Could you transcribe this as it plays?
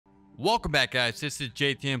Welcome back, guys. This is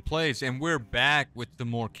JTM Plays, and we're back with the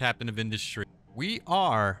more Captain of Industry. We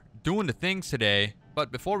are doing the things today,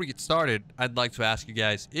 but before we get started, I'd like to ask you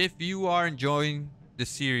guys, if you are enjoying the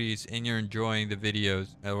series and you're enjoying the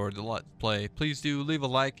videos or the Let's Play, please do leave a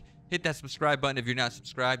like, hit that subscribe button if you're not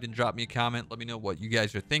subscribed, and drop me a comment. Let me know what you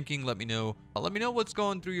guys are thinking. Let me know what's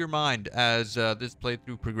going through your mind as this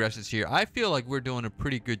playthrough progresses here. I feel like we're doing a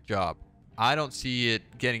pretty good job. I don't see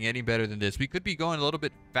it getting any better than this. We could be going a little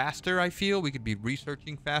bit faster, I feel. We could be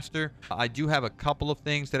researching faster. I do have a couple of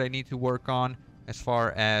things that I need to work on as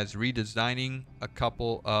far as redesigning a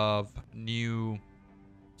couple of new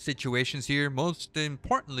situations here. Most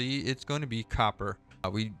importantly, it's going to be copper.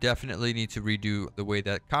 We definitely need to redo the way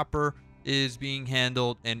that copper is being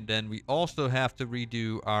handled, and then we also have to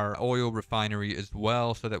redo our oil refinery as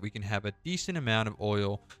well so that we can have a decent amount of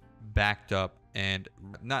oil backed up, and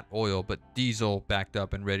not oil but diesel backed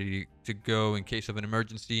up and ready to go in case of an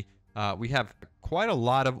emergency. We have quite a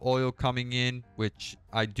lot of oil coming in, which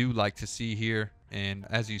I do like to see here, and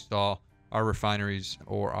as you saw, our refineries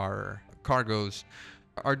or our cargoes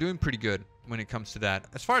are doing pretty good when it comes to that.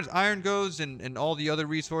 As far as iron goes and all the other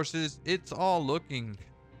resources, it's all looking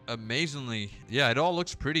amazingly, yeah, it all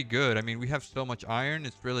looks pretty good. I mean, we have so much iron,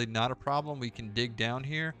 it's really not a problem. We can dig down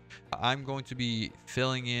here. I'm going to be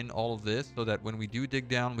filling in all of this so that when we do dig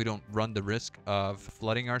down, we don't run the risk of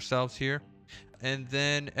flooding ourselves here. And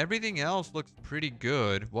then everything else looks pretty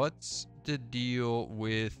good. What's the deal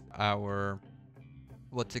with our,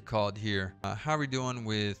 what's it called here? How are we doing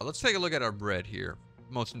with, let's take a look at our bread here.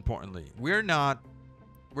 Most importantly, we're not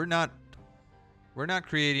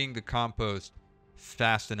creating the compost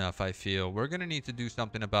fast enough. I feel we're gonna need to do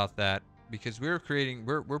something about that, because we're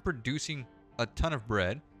producing a ton of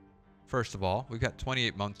bread. First of all, we've got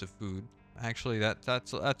 28 months of food. Actually,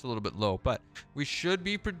 that's a little bit low, but we should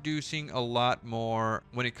be producing a lot more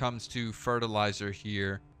when it comes to fertilizer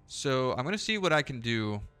here. So I'm gonna see what I can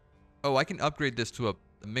do. Oh, I can upgrade this to a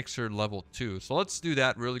mixer level 2. So let's do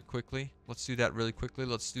that really quickly. Let's do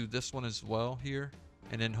this one as well here,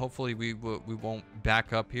 and then hopefully we won't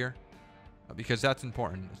back up here, because that's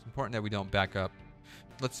important. It's important that we don't back up.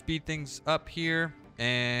 Let's speed things up here,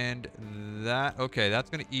 and okay, that's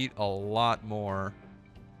going to eat a lot more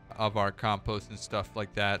of our compost and stuff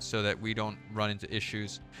like that, so that we don't run into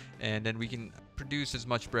issues, and then we can produce as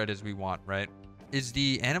much bread as we want, right? Is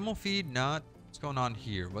the animal feed not, what's going on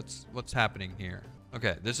here? What's happening here?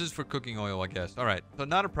 Okay, this is for cooking oil, I guess. All right, so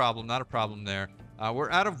not a problem there.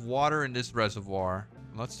 We're out of water in this reservoir.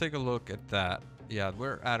 Let's take a look at that. Yeah,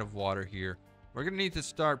 we're out of water here. We're gonna need to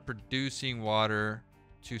start producing water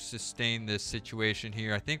to sustain this situation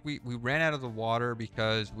here. I think we ran out of the water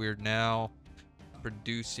because we're now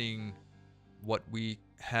producing, what we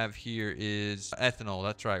have here is ethanol.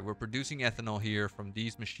 That's right, we're producing ethanol here from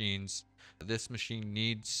these machines. This machine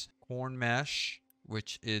needs corn mash,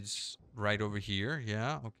 which is right over here.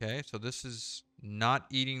 Yeah, okay, so this is not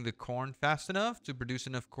eating the corn fast enough to produce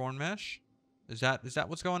enough corn mash. Is that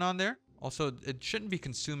what's going on there? Also, it shouldn't be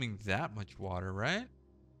consuming that much water, right?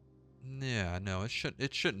 Yeah, no, it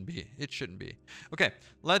shouldn't be. It shouldn't be. Okay,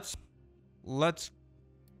 let's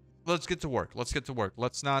get to work.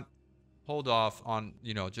 Let's not hold off on,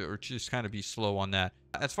 or just kind of be slow on that.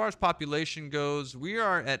 As far as population goes, we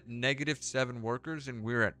are at -7 workers, and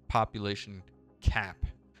we're at population cap.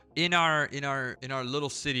 In our little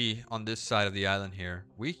city on this side of the island here,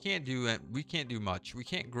 we can't do much. We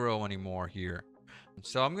can't grow anymore here.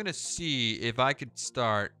 So I'm gonna see if I could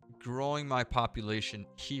start growing my population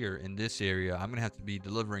here in this area. I'm gonna have to be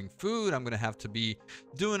delivering food. I'm gonna have to be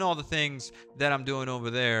doing all the things that I'm doing over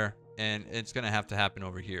there, and it's gonna have to happen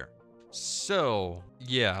over here. So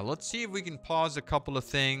yeah, let's see if we can pause a couple of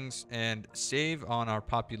things and save on our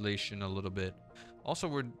population a little bit.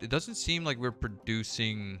 Also, it doesn't seem like we're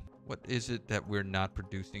producing. What is it that we're not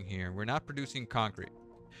producing here? We're not producing concrete.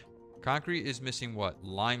 Concrete is missing what?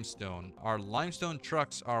 Limestone. Our limestone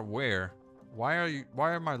trucks are where? Why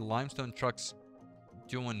are my limestone trucks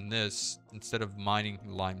doing this instead of mining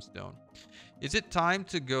limestone? Is it time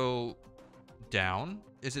to go down?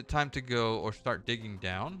 Is it time to go or start digging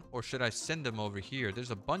down? Or should I send them over here? There's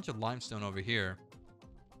a bunch of limestone over here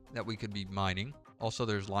that we could be mining. Also,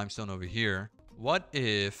 there's limestone over here. What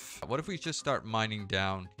if we just start mining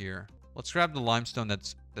down here? Let's grab the limestone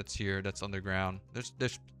that's here, that's underground.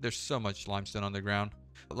 There's so much limestone underground.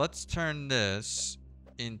 Let's turn this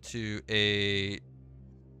into a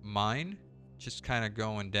mine, just kind of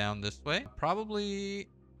going down this way. Probably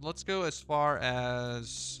let's go as far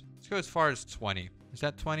as 20. Is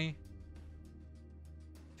that 20?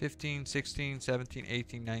 15, 16, 17,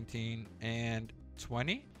 18, 19, and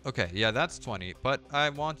 20. Okay, yeah, that's 20. But I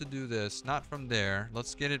want to do this not from there.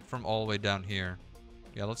 Let's get it from all the way down here.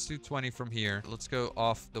 Yeah, let's do 20 from here. Let's go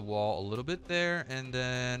off the wall a little bit there, and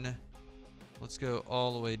then let's go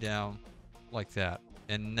all the way down like that.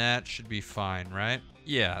 And that should be fine, right?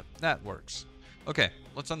 Yeah, that works. Okay,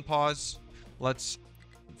 let's unpause. Let's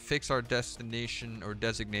fix our destination or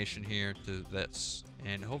designation here to this.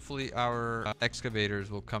 And hopefully our excavators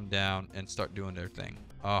will come down and start doing their thing.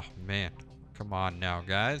 Oh, man. Come on now,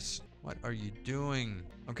 guys. What are you doing?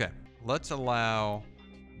 Okay, let's allow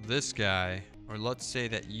this guy, or let's say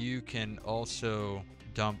that you can also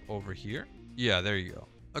dump over here. Yeah, there you go.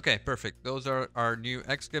 Okay, perfect. Those are our new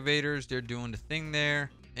excavators. They're doing the thing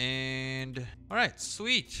there. And all right,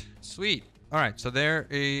 sweet. All right, so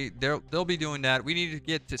they'll be doing that. We need to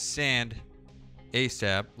get to sand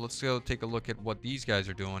ASAP. Let's go take a look at what these guys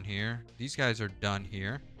are doing here. These guys are done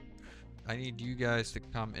here. I need you guys to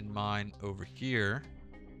come in mine over here.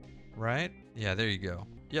 Right? Yeah, there you go.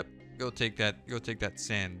 Yep. Go take that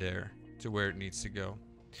sand there to where it needs to go.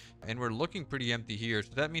 And we're looking pretty empty here,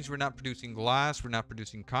 so that means we're not producing glass, we're not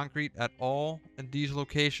producing concrete at all in these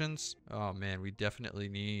locations. Oh man, we definitely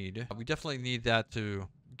need that to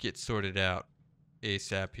get sorted out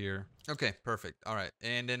ASAP here. Okay, perfect. All right,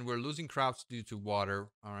 and then we're losing crops due to water.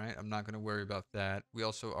 All right, I'm not going to worry about that. We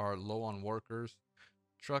also are low on workers.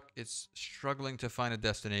 Truck is struggling to find a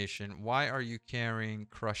destination. Why are you carrying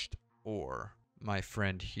crushed ore, my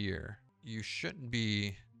friend here? You shouldn't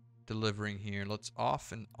be delivering here. Let's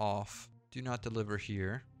off and off. Do not deliver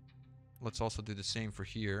here. Let's also do the same for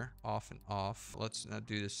here. Off and off. Let's not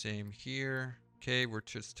do the same here. Okay, we're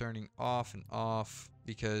just turning off and off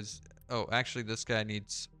because, oh, actually this guy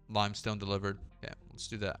needs limestone delivered. Yeah, let's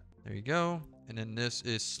do that. There you go. And then this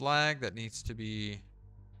is slag that needs to be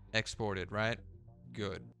exported, right?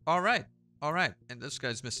 Good. All right. And this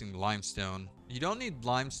guy's missing limestone. You don't need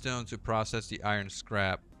limestone to process the iron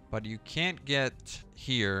scrap, but you can't get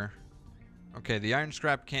here. Okay, the iron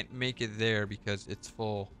scrap can't make it there because it's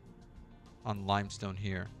full on limestone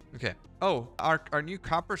here. Okay. Oh, our new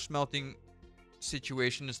copper smelting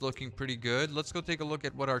situation is looking pretty good. Let's go take a look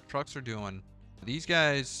at what our trucks are doing. These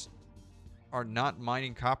guys are not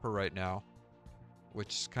mining copper right now,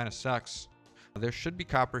 which kind of sucks. There should be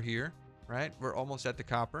copper here, right? We're almost at the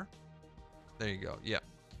copper. There you go. Yeah,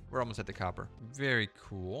 we're almost at the copper. Very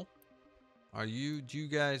cool. Do you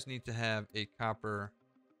guys need to have a copper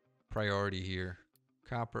priority here?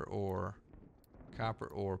 Copper ore,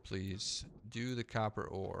 please. Do the copper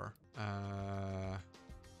ore.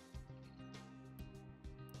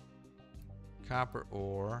 Copper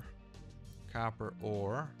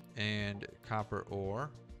ore, and copper ore.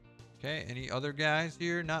 Okay, any other guys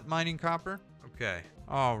here not mining copper? Okay,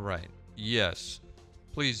 all right. Yes,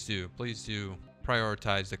 please do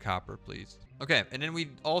prioritize the copper, please. Okay, and then we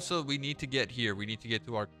need to get here. We need to get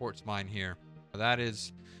to our quartz mine here. That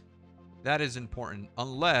is important,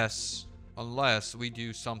 unless we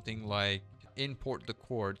do something like import the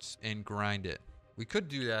quartz and grind it. We could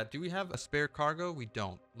do that. Do we have a spare cargo? We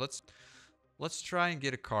don't. Let's try and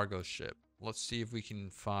get a cargo ship. Let's see if we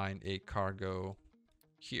can find a cargo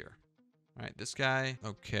here. All right, this guy.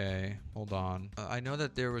 Okay, hold on. I know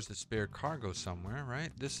that there was a spare cargo somewhere, right?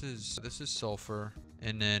 This is sulfur.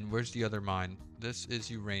 And then where's the other mine? This is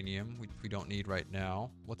uranium, which we don't need right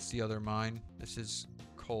now. What's the other mine? This is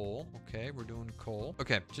coal. Okay, we're doing coal.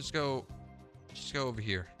 Okay, just go over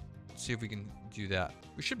here. Let's see if we can do that.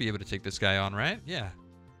 We should be able to take this guy on, right? Yeah.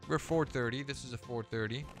 We're 430. This is a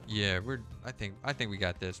 430. Yeah, I think we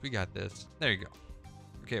got this. We got this. There you go.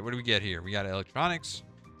 Okay, what do we get here? We got electronics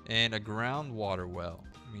and a groundwater well.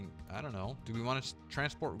 I mean, I don't know. Do we want to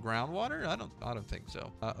transport groundwater? I don't think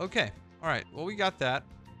so. Okay. All right. Well, we got that.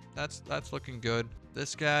 That's looking good.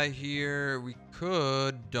 This guy here, we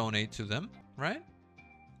could donate to them, right?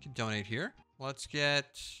 We can donate here. Let's get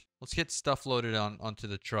stuff loaded onto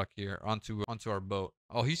the truck here, onto our boat.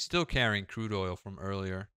 Oh, he's still carrying crude oil from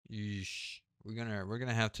earlier. Yeesh. We're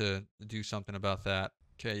gonna have to do something about that.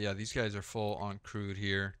 Okay, yeah, these guys are full on crude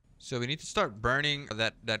here. So we need to start burning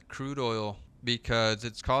that crude oil because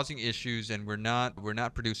it's causing issues and we're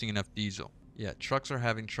not producing enough diesel. Yeah, trucks are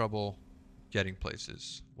having trouble getting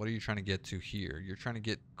places. What are you trying to get to here? You're trying to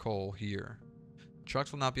get coal here.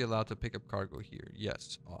 Trucks will not be allowed to pick up cargo here.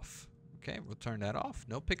 Yes, off. Okay, we'll turn that off.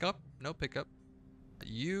 No pickup.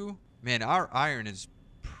 Man, our iron is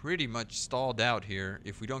pretty much stalled out here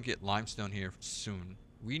if we don't get limestone here soon.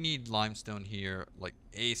 We need limestone here like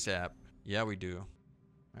ASAP. Yeah, we do.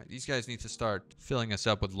 All right, these guys need to start filling us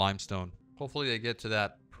up with limestone. Hopefully they get to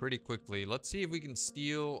that pretty quickly. Let's see if we can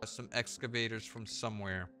steal some excavators from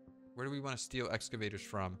somewhere. Where do we want to steal excavators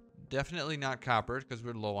from? Definitely not copper because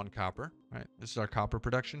we're low on copper. All right, this is our copper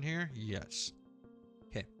production here. Yes.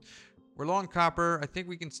 Okay, we're low on copper. I think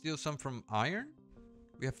we can steal some from iron.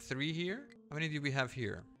 We have 3 here. How many do we have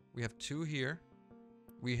here? We have 2 here.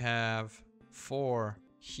 We have 4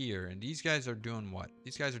 here. And these guys are doing what?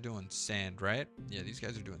 These guys are doing sand, right? Yeah, these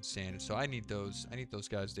guys are doing sand. So I need those. I need those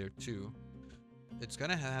guys there too. It's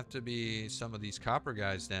gonna have to be some of these copper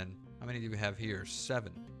guys then. How many do we have here?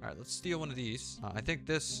 7. All right, let's steal one of these. I think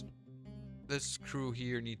this crew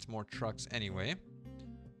here needs more trucks anyway.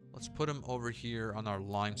 Let's put them over here on our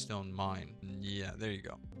limestone mine. Yeah, there you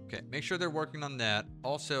go. Okay, make sure they're working on that.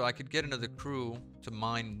 Also, I could get another crew to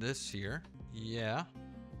mine this here. Yeah.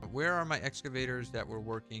 Where are my excavators that were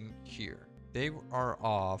working here? They are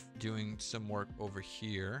off doing some work over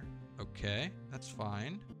here. Okay, that's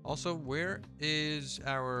fine. Also, where is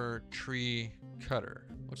our tree cutter?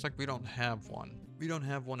 Looks like we don't have one. We don't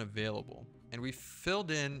have one available. And we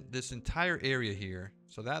filled in this entire area here.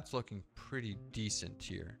 So that's looking pretty decent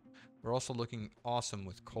here. We're also looking awesome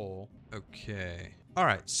with coal. Okay. All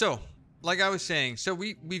right. So, like I was saying, so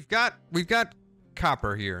we've got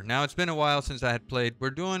copper here. Now it's been a while since I had played. We're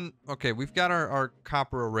doing okay. We've got our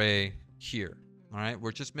copper array here. All right.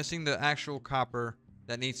 We're just missing the actual copper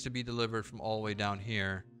that needs to be delivered from all the way down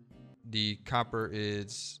here. The copper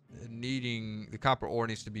ore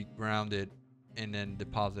needs to be grounded and then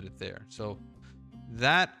deposited there. So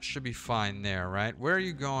that should be fine there, right? Where are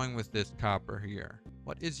you going with this copper here?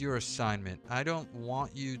 What is your assignment? I don't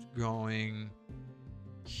want you going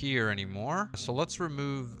here anymore. So let's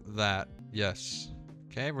remove that. Yes.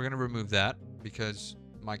 Okay, we're going to remove that because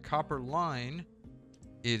my copper line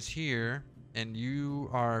is here and you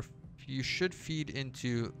should feed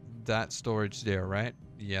into that storage there, right?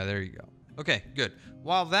 Yeah, there you go. Okay, good.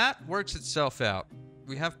 While that works itself out,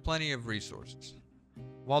 we have plenty of resources.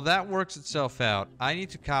 While that works itself out, I need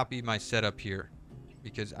to copy my setup here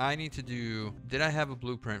because I need to do... Did I have a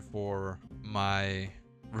blueprint for my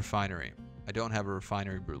refinery? I don't have a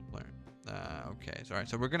refinery blueprint. Okay, all right.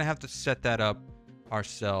 So we're going to have to set that up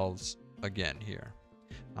ourselves again here.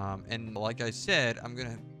 And like I said, I'm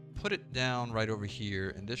going to put it down right over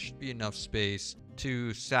here, and this should be enough space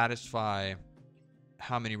to satisfy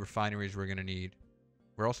how many refineries we're going to need.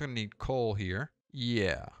 We're also going to need coal here.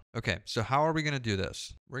 Yeah. Okay, so how are we going to do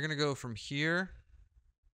this? We're going to go from here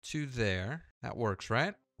to there. That works,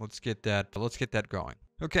 right? Let's get that going.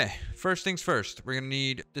 Okay, first things first. We're going to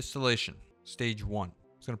need distillation, stage 1.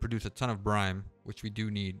 It's going to produce a ton of brine, which we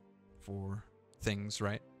do need for things,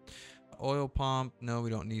 right? Oil pump, no, we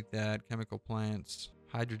don't need that. Chemical plants,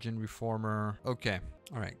 hydrogen reformer. Okay,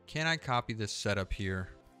 all right. Can I copy this setup here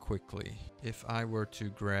quickly? If I were to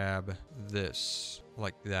grab this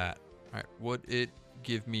like that, all right, would it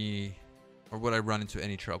give me, or would I run into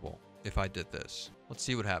any trouble if I did this? Let's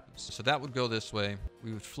see what happens. So that would go this way.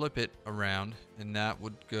 We would flip it around and that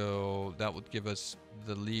would give us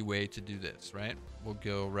the leeway to do this, right? We'll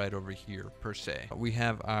go right over here per se. We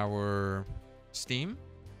have our steam.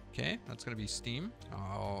 Okay, that's gonna be steam.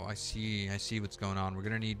 Oh, I see what's going on. We're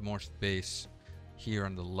gonna need more space here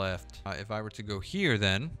on the left. If I were to go here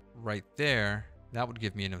then, right there, that would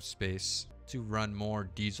give me enough space to run more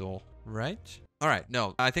diesel, right? All right,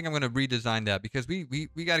 no, I think I'm gonna redesign that because we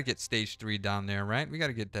got to get stage 3 down there, right? We got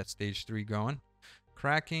to get that stage 3 going.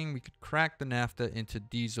 Cracking, we could crack the naphtha into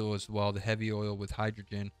diesel as well, the heavy oil with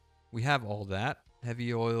hydrogen. We have all that.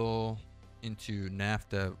 Heavy oil into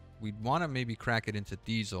naphtha. We'd want to maybe crack it into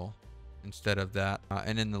diesel instead of that.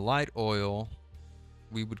 And then the light oil,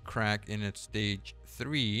 we would crack in at stage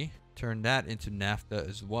 3, turn that into naphtha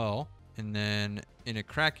as well. And then in a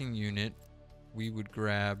cracking unit, we would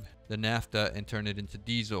grab the naphtha and turn it into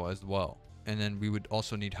diesel as well. And then we would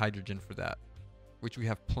also need hydrogen for that, which we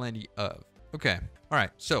have plenty of. Okay. All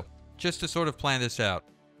right. So just to sort of plan this out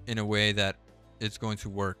in a way that it's going to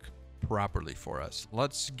work properly for us,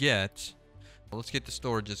 let's get the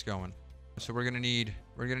storages going. So we're gonna need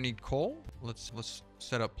coal. Let's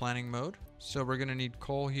set up planning mode. So we're gonna need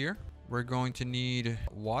coal here. We're going to need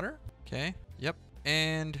water. Okay. Yep.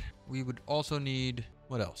 And we would also need,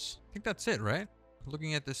 what else? I think that's it, right?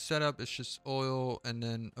 Looking at this setup, it's just oil and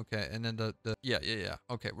then, okay. And then yeah.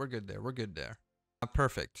 Okay. We're good there.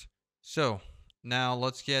 Perfect. So now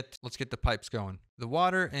let's get the pipes going. The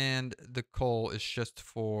water and the coal is just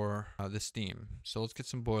for the steam. So let's get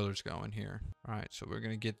some boilers going here. All right. So we're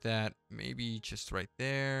going to get that maybe just right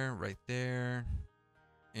there,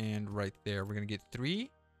 and right there. We're going to get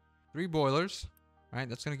three boilers. All right.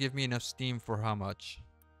 That's going to give me enough steam for how much?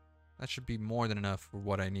 That should be more than enough for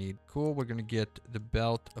what I need. Cool. We're going to get the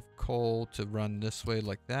belt of coal to run this way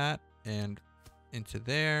like that, and into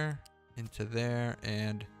there,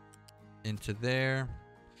 and into there.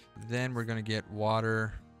 Then we're gonna get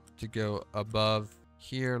water to go above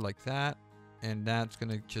here like that. And that's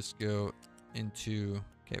gonna just go into,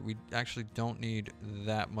 okay, we actually don't need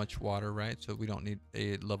that much water, right? So we don't need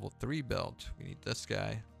a level 3 belt. We need this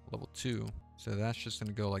guy, level 2. So that's just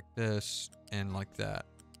gonna go like this and like that.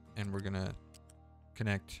 And we're gonna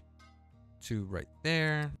connect to right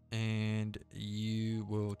there. And you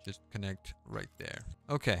will just connect right there.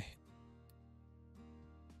 Okay.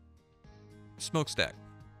 Smokestack.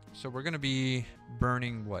 So we're going to be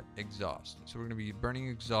burning what? Exhaust. So we're going to be burning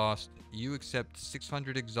exhaust. You accept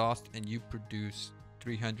 600 exhaust and you produce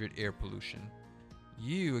 300 air pollution.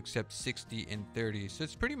 You accept 60 and 30. So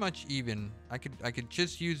it's pretty much even. I could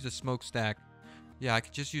just use the smokestack. Yeah, I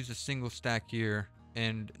could just use a single stack here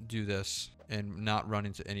and do this and not run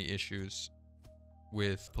into any issues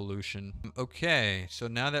with pollution. Okay, so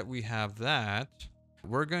now that we have that,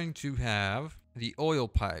 we're going to have the oil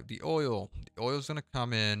pipe. The oil's gonna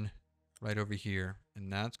come in right over here,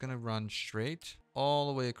 and that's gonna run straight all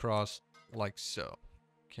the way across like so.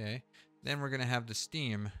 Okay, then we're gonna have the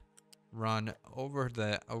steam run over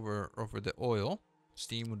the oil.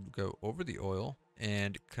 Steam would go over the oil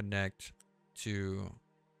and connect to,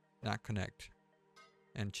 not connect,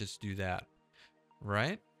 and just do that,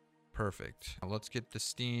 right? Perfect. Now let's get the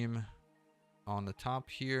steam on the top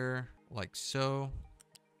here like so.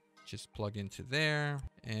 Just plug into there,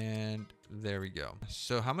 and there we go.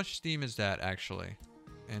 So how much steam is that actually?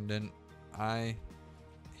 And then I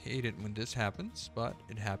hate it when this happens, but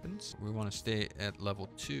it happens. We want to stay at level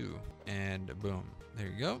 2, and boom, there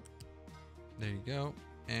you go, there you go,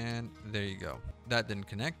 and there you go. That didn't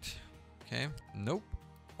connect. Okay, nope.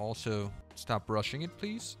 Also stop rushing it,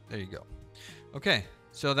 please. There you go. Okay,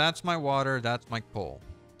 so that's my water, that's my coal.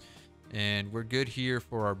 And we're good here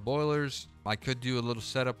for our boilers. I could do a little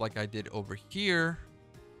setup like I did over here,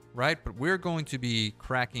 right? But we're going to be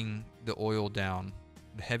cracking the oil down.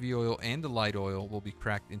 The heavy oil and the light oil will be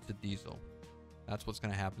cracked into diesel. That's what's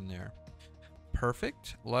going to happen there.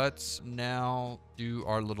 Perfect. Let's now do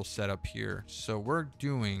our little setup here. So we're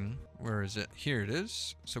doing, where is it? Here it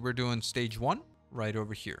is. So we're doing stage 1 right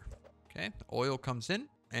over here. Okay, the oil comes in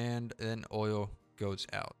and then oil goes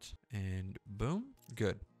out. And boom,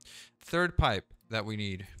 good. Third pipe that we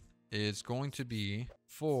need is going to be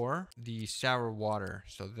for the sour water.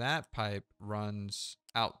 So that pipe runs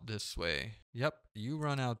out this way. Yep, you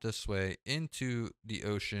run out this way into the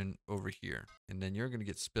ocean over here. And then you're going to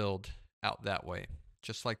get spilled out that way,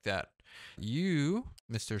 just like that. You,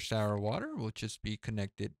 Mr. Sour Water, will just be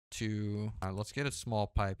connected to, let's get a small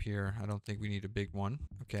pipe here. I don't think we need a big one.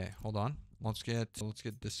 Okay, hold on. Let's get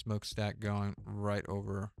this smokestack going right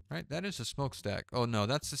over. Right, that is a smokestack. Oh no,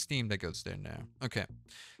 that's the steam that goes there now. Okay,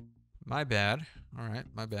 my bad. All right,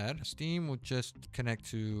 my bad. Steam will just connect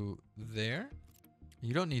to there.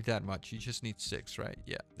 You don't need that much. You just need 6, right?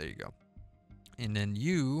 Yeah, there you go. And then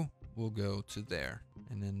you will go to there.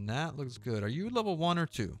 And then that looks good. Are you level 1 or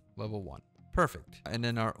 2? Level 1. Perfect. And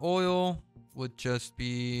then our oil would just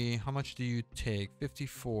be, how much do you take?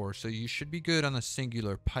 54. So you should be good on a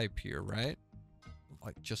singular pipe here, right?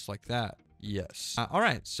 Like just like that. Yes. All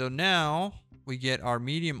right. So now we get our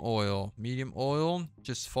medium oil. Medium oil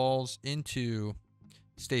just falls into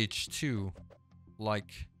stage 2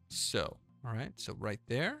 like so. All right. So right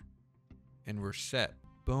there, and we're set.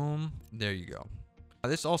 Boom. There you go.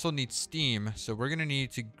 This also needs steam. So we're going to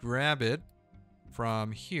need to grab it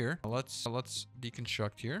from here. Let's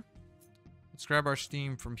deconstruct here. Let's grab our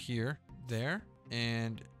steam from here, there,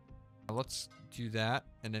 and let's do that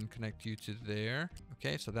and then connect you to there.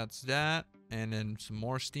 Okay, so that's that. And then some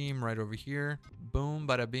more steam right over here. Boom,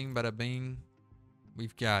 bada bing, bada bing.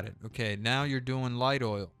 We've got it. Okay, now you're doing light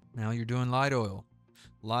oil. Now you're doing light oil.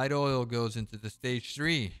 Light oil goes into the stage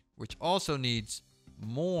 3, which also needs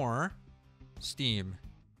more steam.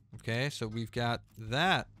 Okay, so we've got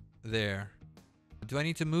that there. Do I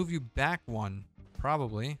need to move you back one?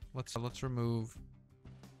 Probably. Let's remove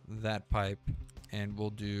that pipe and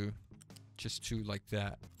we'll do just 2 like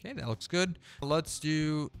that. Okay, that looks good. Let's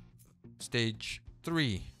do stage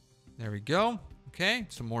 3. There we go. Okay,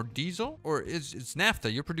 some more diesel, or it's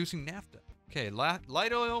naphtha. You're producing naphtha. Okay,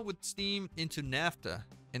 light oil with steam into naphtha,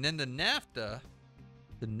 and then the naphtha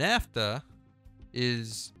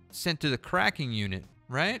is sent to the cracking unit,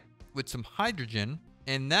 right? With some hydrogen,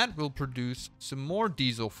 and that will produce some more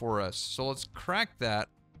diesel for us. So let's crack that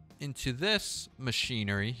into this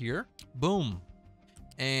machinery here. Boom.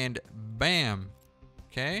 And bam.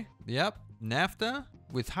 Okay. Yep. Naphtha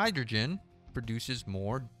with hydrogen produces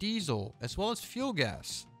more diesel as well as fuel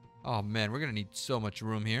gas. Oh man, we're going to need so much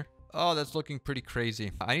room here. Oh, that's looking pretty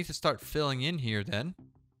crazy. I need to start filling in here then.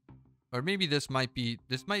 Or maybe this might be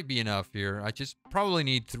enough here. I just probably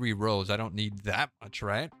need 3 rows. I don't need that much,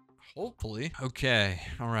 right? Hopefully. Okay,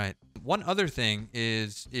 all right. One other thing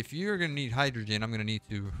is if you're gonna need hydrogen, I'm gonna need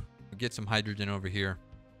to get some hydrogen over here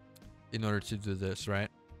in order to do this, right?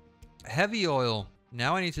 Heavy oil.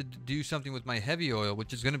 Now I need to do something with my heavy oil,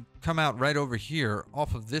 which is gonna come out right over here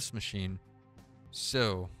off of this machine.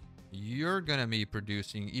 So you're gonna be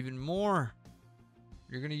producing even more.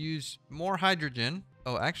 You're gonna use more hydrogen.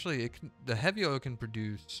 Oh, actually, the heavy oil can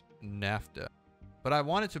produce naphtha, but I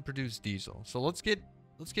want it to produce diesel. So let's get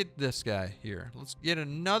this guy here. Let's get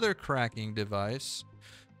another cracking device,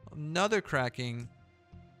 another cracking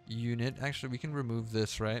unit. Actually, we can remove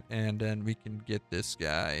this, right? And then we can get this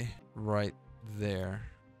guy right there.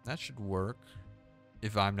 That should work,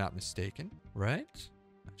 if I'm not mistaken, right?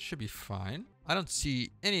 That should be fine. I don't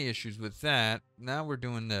see any issues with that. Now we're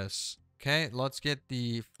doing this. Okay, let's get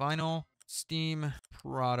the final steam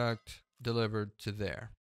product delivered to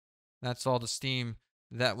there. That's all the steam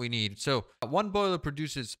that we need. So one boiler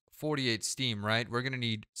produces 48 steam, right? We're going to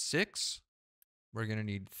need 6. We're going to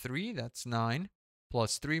need 3. That's 9.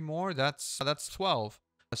 Plus 3 more. That's 12.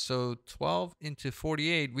 So 12 into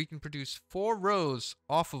 48, we can produce 4 rows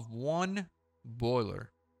off of one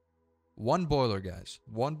boiler. One boiler, guys.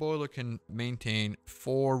 One boiler can maintain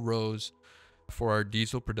 4 rows for our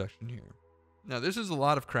diesel production here. Now, this is a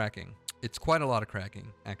lot of cracking. It's quite a lot of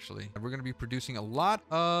cracking, actually. We're going to be producing a lot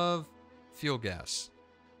of fuel gas,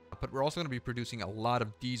 but we're also going to be producing a lot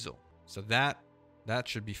of diesel. So that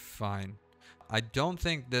should be fine. I don't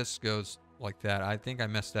think this goes like that. I think I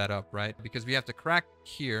messed that up, right? Because we have to crack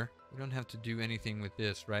here. We don't have to do anything with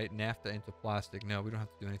this, right? Naphtha into plastic. No, we don't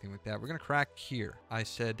have to do anything with that. We're going to crack here. I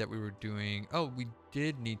said that we were doing... Oh, we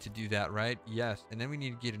did need to do that, right? Yes. And then we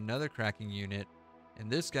need to get another cracking unit. And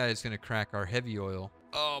this guy is going to crack our heavy oil.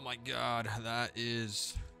 Oh my God, that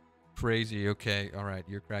is crazy. Okay, all right,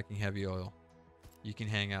 you're cracking heavy oil. You can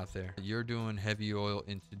hang out there. You're doing heavy oil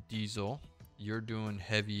into diesel. You're doing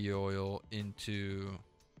heavy oil into...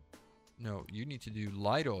 No, you need to do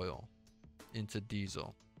light oil into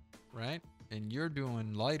diesel, right? And you're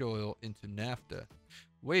doing light oil into naphtha.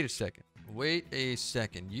 Wait a second. Wait a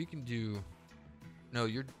second. You can do... No,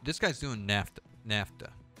 this guy's doing naphtha.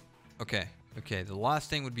 Okay. Okay, the last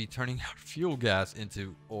thing would be turning our fuel gas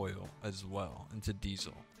into oil as well, into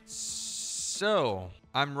diesel. So,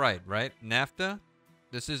 I'm right? Naphtha?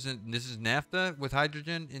 This is naphtha with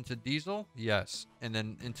hydrogen into diesel? Yes. And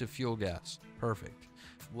then into fuel gas. Perfect.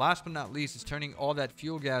 Last but not least is turning all that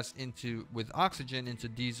fuel gas with oxygen into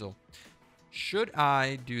diesel. Should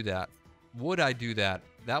I do that? Would I do that?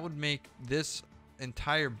 That would make this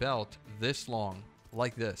entire belt this long,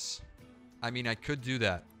 like this. I mean, I could do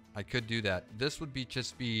that. I could do that. This would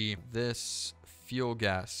just be this fuel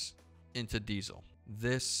gas into diesel.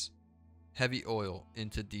 This heavy oil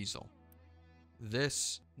into diesel.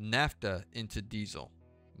 This naphtha into diesel.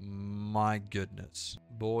 My goodness.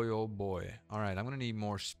 Boy, oh boy. All right, I'm going to need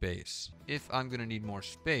more space. If I'm going to need more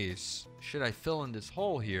space, should I fill in this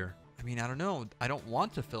hole here? I mean, I don't know. I don't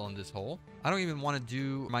want to fill in this hole. I don't even want to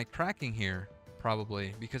do my cracking here,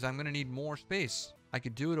 probably, because I'm going to need more space. I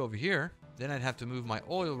could do it over here. Then I'd have to move my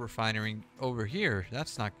oil refinery over here.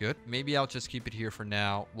 That's not good. Maybe I'll just keep it here for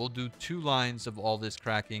now. We'll do 2 lines of all this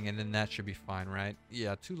cracking, and then that should be fine, right?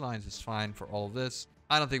 Yeah, 2 lines is fine for all this.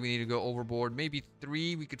 I don't think we need to go overboard. Maybe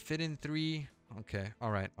 3. We could fit in 3. Okay. All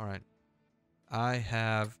right. All right. I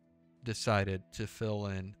have decided to fill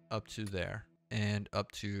in up to there and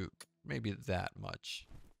up to maybe that much.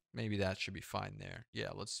 Maybe that should be fine there. Yeah,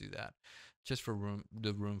 let's do that. Just for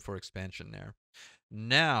the room for expansion there.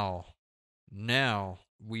 Now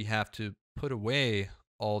we have to put away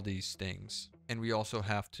all these things, and we also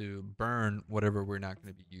have to burn whatever we're not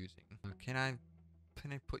going to be using. Can I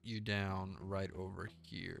put you down right over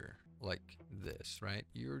here like this, right?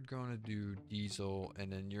 You're going to do diesel,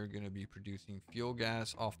 and then you're going to be producing fuel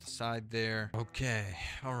gas off the side there. Okay,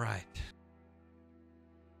 all right.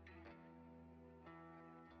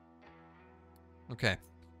 Okay,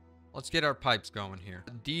 let's get our pipes going here.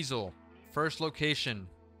 Diesel, first location.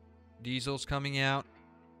 Diesel's coming out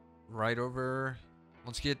right over.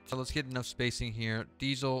 Let's get enough spacing here.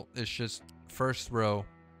 Diesel is just first row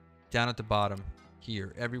down at the bottom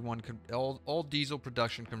here. All diesel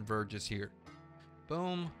production converges here.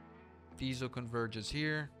 Boom. Diesel converges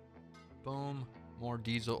here. Boom. More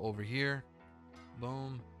diesel over here.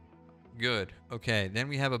 Boom. Good. Okay, then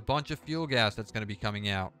we have a bunch of fuel gas that's going to be coming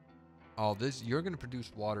out. Oh, you're going to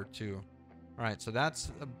produce water too. All right, so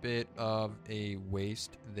that's a bit of a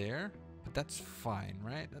waste there, but that's fine,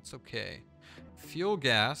 right? That's okay. Fuel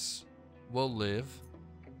gas will live.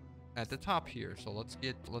 at the top here. So let's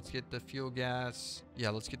get the fuel gas. Yeah,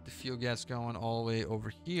 let's get the fuel gas going all the way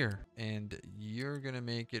over here. And you're gonna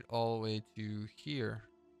make it all the way to here,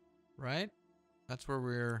 right? That's where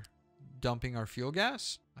we're dumping our fuel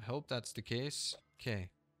gas. I hope that's the case. Okay,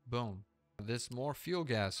 boom. There's more fuel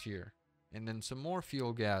gas here. And then some more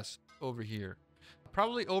fuel gas over here.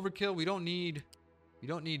 Probably overkill. We don't need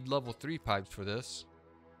level 3 pipes for this.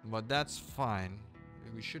 But that's fine.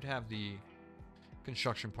 We should have the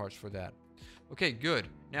construction parts for that. Okay, good.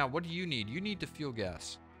 Now, what do you need? You need the fuel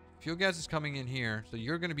gas. Fuel gas is coming in here, so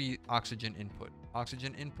you're going to be oxygen input.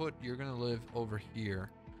 Oxygen input, you're going to live over here.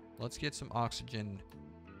 Let's get some oxygen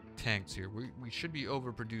tanks here. We should be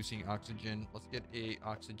overproducing oxygen. Let's get a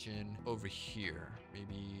oxygen over here.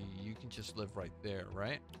 Maybe you can just live right there,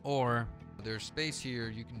 right? Or there's space here,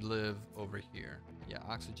 you can live over here. Yeah,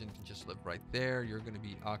 oxygen can just live right there. You're going to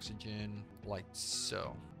be oxygen like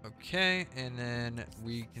so. Okay, and then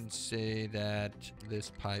we can say that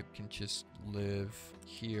this pipe can just live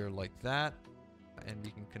here like that. And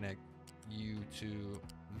we can connect you to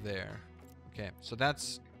there. Okay, so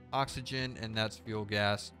that's oxygen and that's fuel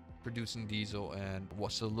gas producing diesel and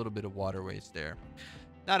what's a little bit of water waste there.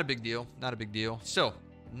 Not a big deal, not a big deal. So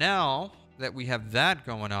now that we have that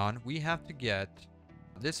going on, we have to get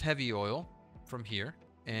this heavy oil from here,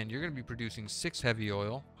 and you're going to be producing 6 heavy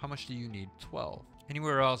oil. How much do you need? 12.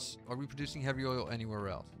 Anywhere else? Are we producing heavy oil anywhere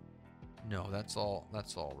else? No, that's all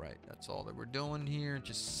right. That's all that we're doing here.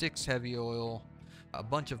 Just 6 heavy oil, a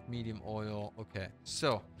bunch of medium oil. Okay,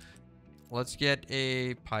 so let's get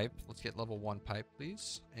a pipe. Let's get level 1 pipe,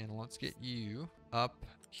 please. And let's get you up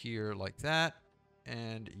here like that.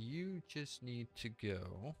 And you just need to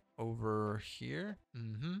go over here.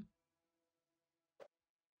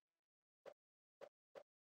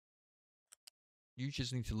 You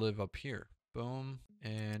just need to live up here. Boom.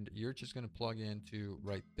 And you're just going to plug into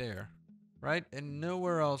right there. Right? And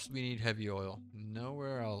nowhere else we need heavy oil.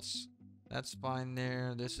 Nowhere else. That's fine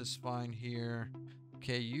there. This is fine here.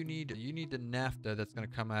 Okay, you need the naphtha that's going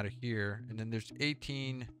to come out of here. And then there's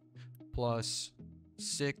 18 plus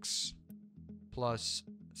 6 plus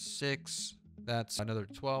 6. That's another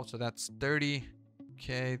 12. So that's 30.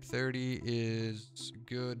 Okay, 30 is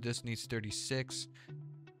good. This needs 36.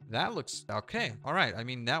 That looks okay. All right. I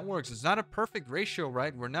mean, that works. It's not a perfect ratio,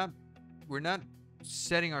 right? We're not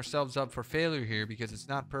setting ourselves up for failure here because it's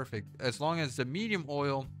not perfect. As long as the medium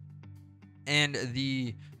oil and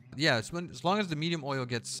as long as the medium oil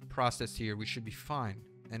gets processed here, we should be fine.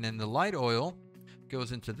 And then the light oil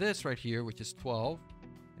goes into this right here, which is 12.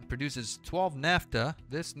 It produces 12 naphtha.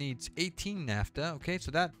 This needs 18 naphtha. Okay,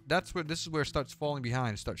 so this is where it starts falling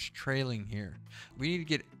behind. It starts trailing here. We need to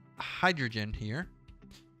get hydrogen here.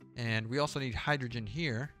 And we also need hydrogen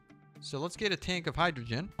here. So let's get a tank of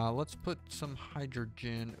hydrogen. Let's put some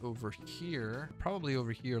hydrogen over here. Probably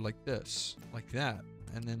over here like this. Like that.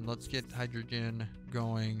 And then let's get hydrogen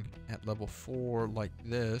going at level 4 like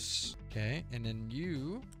this. Okay. And then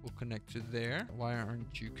you will connect to there. Why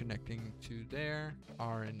aren't you connecting to there?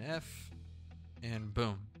 R and F. And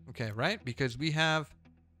boom. Okay, right? Because we have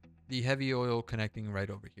the heavy oil connecting right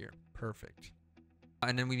over here. Perfect.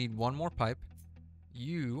 And then we need one more pipe.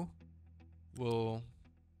 You will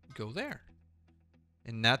go there.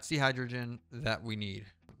 And that's the hydrogen that we need.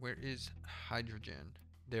 Where is hydrogen?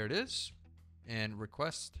 There it is. And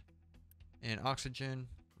request. And oxygen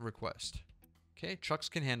request. Okay, trucks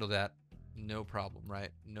can handle that. No problem,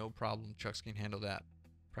 right? No problem. Trucks can handle that.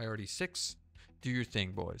 Priority 6. Do your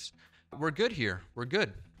thing, boys. We're good here. We're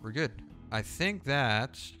good. We're good. I think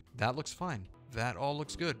that looks fine. That all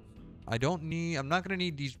looks good. I'm not going to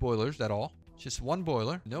need these boilers at all. Just one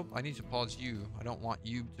boiler. Nope, I need to pause you. I don't want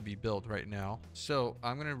you to be built right now. So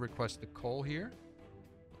I'm going to request the coal here.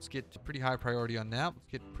 Let's get pretty high priority on that. Let's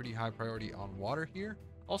get pretty high priority on water here.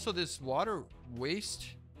 Also, this water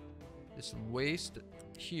waste,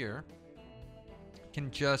 here,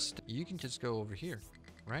 you can just go over here,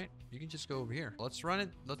 right? You can just go over here. Let's run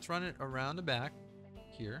it around the back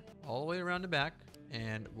here, all the way around the back,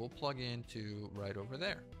 and we'll plug into right over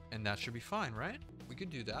there. And that should be fine, right? We could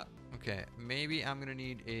do that. Okay, maybe I'm gonna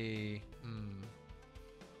need a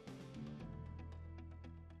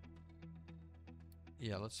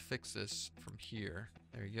yeah, let's fix this from here.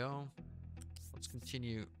 There you go. Let's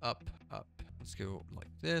continue up. Let's go like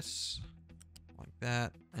this, like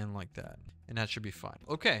that, and like that. And that should be fine.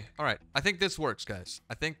 Okay, all right. I think this works, guys.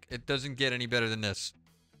 I think it doesn't get any better than this.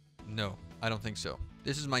 No, I don't think so.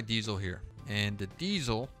 This is my diesel here. And the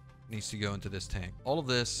diesel needs to go into this tank. All of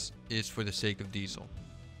this is for the sake of diesel,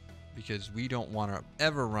 because we don't want to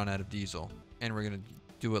ever run out of diesel. And we're going to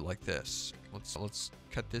do it like this. Let's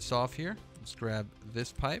cut this off here. Let's grab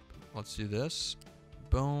this pipe. Let's do this.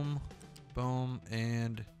 Boom, boom,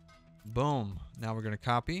 and boom. Now we're going to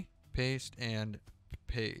copy, paste, and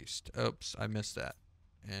paste. Oops, I missed that.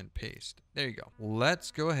 And paste. There you go.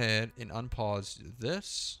 Let's go ahead and unpause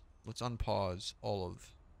this. Let's unpause all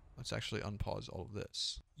of... Let's actually unpause all of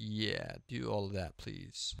this. Yeah, do all of that,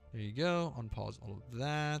 please. There you go. Unpause all of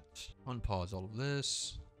that. Unpause all of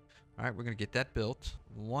this. All right, we're going to get that built.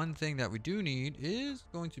 One thing that we do need is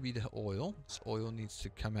going to be the oil. This oil needs to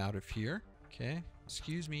come out of here. Okay.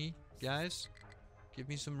 Excuse me, guys. Give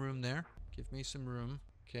me some room there. Give me some room.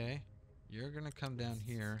 Okay. You're going to come down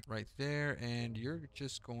here right there, and you're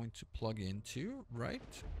just going to plug into right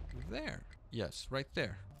there. Yes, right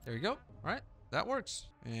there. There you go. All right. That works.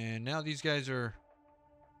 And now these guys are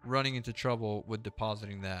running into trouble with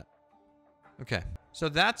depositing that. Okay. So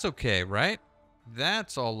that's okay, right?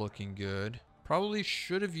 That's all looking good. Probably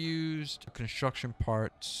should have used construction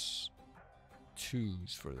parts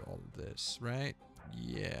 2s for all of this, right?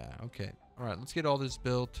 Yeah, okay. All right, let's get all this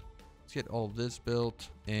built. Let's get all this built.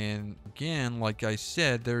 And again, like I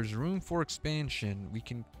said, there's room for expansion. We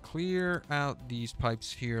can clear out these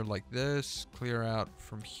pipes here like this, clear out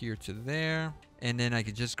from here to there. And then I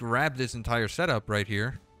could just grab this entire setup right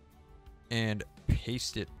here and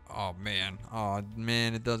paste it. Oh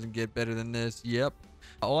man, it doesn't get better than this. Yep.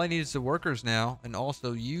 All I need is the workers now. And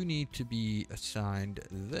also you need to be assigned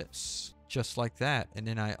this. Just like that. And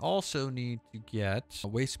then I also need to get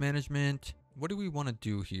waste management. What do we want to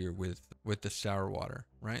do here with the sour water,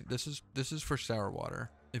 right? This is for sour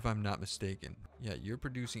water, if I'm not mistaken. Yeah, you're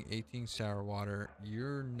producing 18 sour water.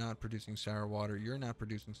 You're not producing sour water. You're not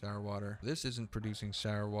producing sour water. This isn't producing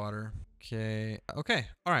sour water. Okay. Okay.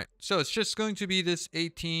 All right. So it's just going to be this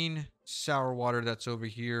 18 sour water that's over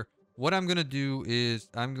here. What I'm going to do is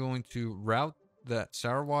I'm going to route that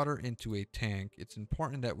sour water into a tank. It's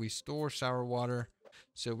important that we store sour water.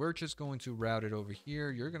 So we're just going to route it over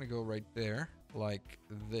here. You're going to go right there like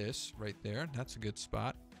this right there. That's a good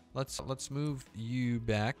spot. Let's move you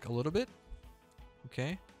back a little bit.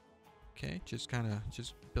 Okay. Okay. Just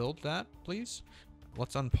build that, please.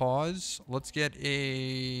 Let's unpause. Let's get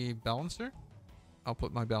a balancer. I'll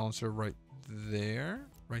put my balancer right there.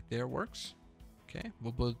 Right there works. Okay.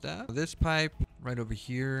 We'll build that. This pipe right over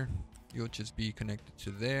here. You'll just be connected to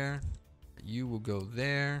there. You will go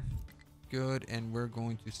there. Good. And we're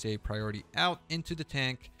going to say priority out into the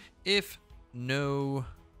tank. If no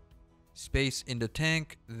space in the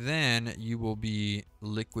tank, then you will be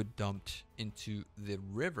liquid dumped into the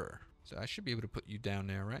river. So I should be able to put you down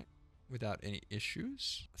there, right? Without any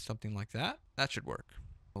issues. Something like that. That should work.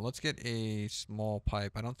 Let's get a small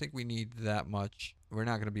pipe. I don't think we need that much. We're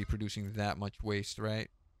not going to be producing that much waste, right?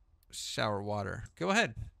 Sour water. Go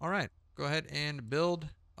ahead. All right. Go ahead and build.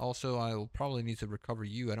 Also, I will probably need to recover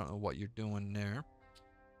you. I don't know what you're doing there.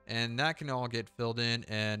 And that can all get filled in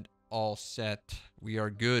and all set. We are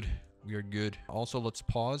good. We are good. Also, let's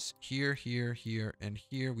pause here, here, here, and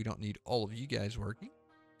here. We don't need all of you guys working.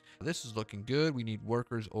 This is looking good. We need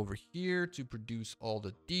workers over here to produce all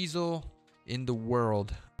the diesel in the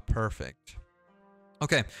world. Perfect.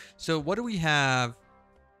 Okay, so what do we have?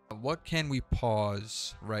 What can we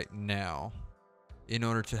pause right now in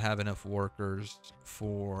order to have enough workers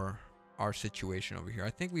for our situation over here? I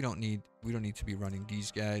think we don't need to be running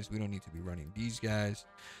these guys. We don't need to be running these guys.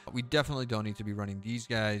 We definitely don't need to be running these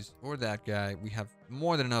guys or that guy. We have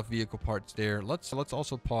more than enough vehicle parts there. Let's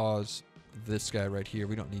also pause this guy right here.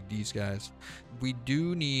 We don't need these guys. We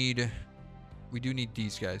do need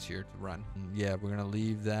these guys here to run. Yeah, we're gonna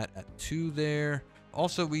leave that at 2 there.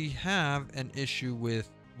 Also, we have an issue with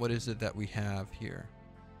what is it that we have here?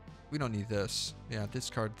 We don't need this. Yeah,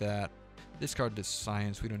 discard that. Discard this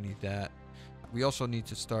science. We don't need that. We also need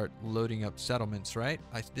to start loading up settlements, right?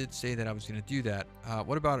 I did say that I was going to do that.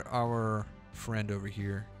 What about our friend over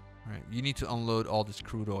here? All right, you need to unload all this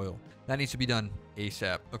crude oil. That needs to be done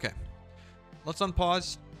ASAP. Okay, let's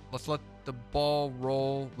unpause. Let's let the ball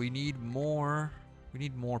roll. We need more. We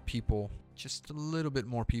need more people. Just a little bit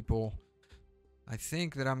more people. I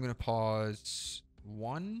think that I'm going to pause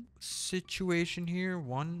one situation here.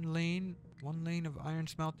 One lane of iron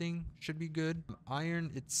smelting should be good.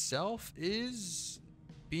 Iron itself is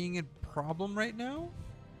being a problem right now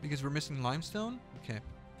because we're missing limestone. Okay.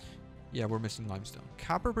 Yeah, we're missing limestone.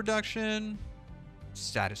 Copper production,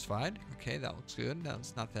 satisfied. Okay, that looks good.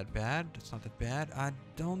 That's not that bad. That's not that bad. I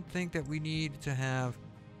don't think that we need to have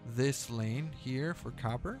this lane here for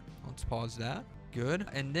copper. Let's pause that. Good.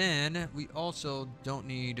 And then we also don't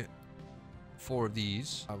need 4 of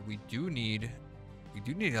these. We do need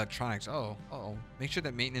electronics. Oh, make sure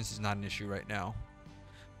that maintenance is not an issue right now.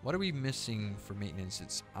 What are we missing for maintenance?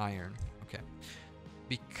 It's iron. Okay.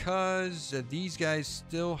 because these guys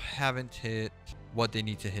still haven't hit what they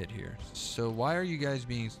need to hit here. So why are you guys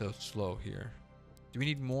being so slow here? Do we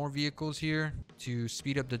need more vehicles here to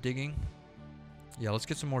speed up the digging? Yeah, let's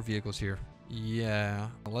get some more vehicles here. Yeah,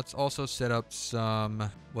 let's also set up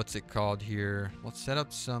some, what's it called here? Let's set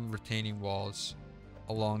up some retaining walls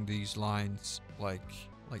along these lines, like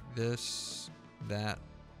this, that.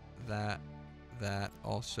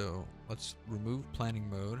 Also, let's remove planning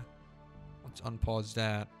mode. Let's unpause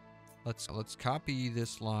that. Let's copy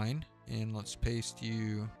this line and let's paste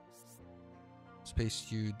you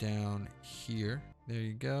down here. There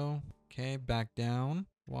you go. Okay, back down.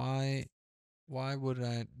 Why would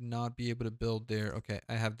I not be able to build there? Okay,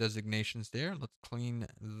 I have designations there. Let's clean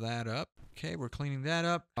that up. Okay, we're cleaning that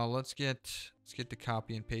up. Let's get the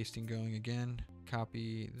copy and pasting going again.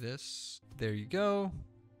 Copy this. There you go.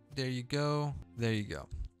 There you go. There you go.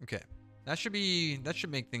 Okay. That should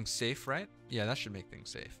make things safe, right? Yeah, that should make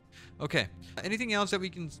things safe. Okay. Anything else that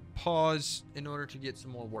we can pause in order to get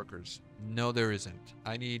some more workers? No, there isn't.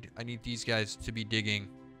 I need these guys to be digging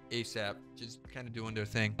ASAP, just kind of doing their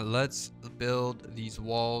thing. Let's build these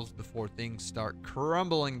walls before things start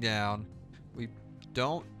crumbling down. We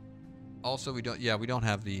don't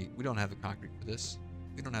have the concrete for this.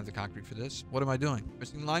 We don't have the concrete for this. What am I doing?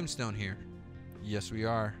 Missing limestone here. Yes, we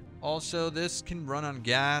are. Also, this can run on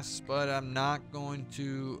gas, but I'm not going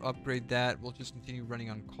to upgrade that. We'll just continue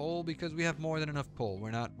running on coal because we have more than enough coal.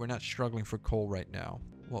 We're not struggling for coal right now.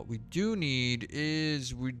 What we do need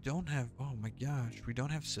is we don't have, oh my gosh, we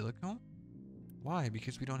don't have silicone? Why?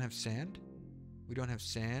 Because we don't have sand? We don't have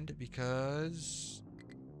sand because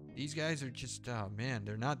these guys are just, oh man,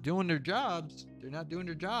 they're not doing their jobs. They're not doing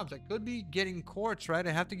their jobs. I could be getting quartz, right?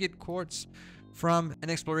 I have to get quartz from an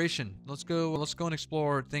exploration. Let's go and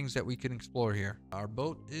explore things that we can explore here. Our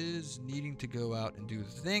boat is needing to go out and do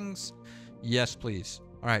things. Yes, please.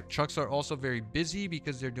 All right, trucks are also very busy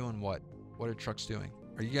because they're doing what? What are trucks doing?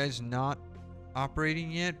 Are you guys not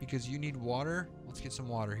operating yet because you need water? Let's get some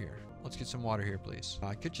water here. Let's get some water here, please.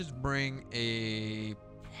 I could just bring a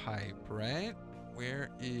pipe, right?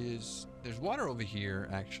 There's water over here,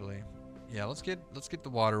 actually. Yeah, let's get the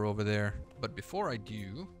water over there. But before I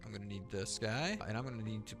do, I'm gonna need this guy, and I'm gonna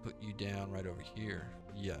need to put you down right over here.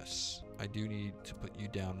 Yes, I do need to put you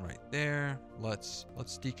down right there. Let's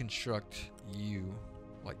deconstruct you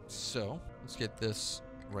like so. Let's get this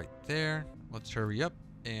right there. Let's hurry up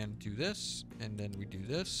and do this, and then we do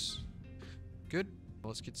this. Good.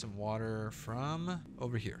 Let's get some water from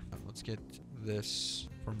over here. Let's get this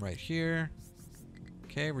from right here.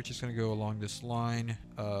 Okay, we're just gonna go along this line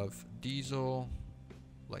of diesel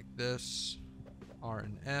like this, R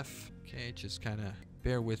and F. Okay, just kind of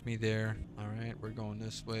bear with me there. All right, we're going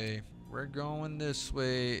this way. We're going this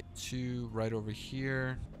way to right over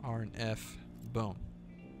here, R and F. Boom.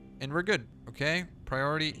 And we're good. Okay,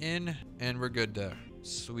 priority in, and we're good there.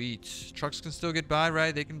 Sweet. Trucks can still get by,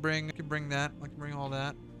 right? They can bring that. I can bring all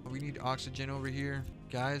that. We need oxygen over here.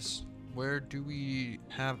 Guys, where do we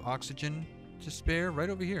have oxygen to spare? Right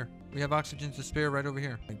over here. We have oxygen to spare right over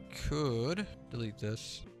here. I could delete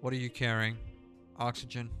this. What are you carrying?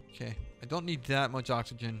 Oxygen. Okay. I don't need that much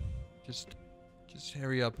oxygen. Just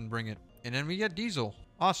hurry up and bring it. And then we get diesel.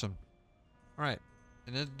 Awesome. All right.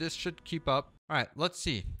 And then this should keep up. All right. Let's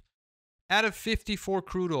see. Out of 54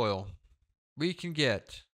 crude oil, we can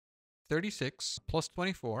get 36 plus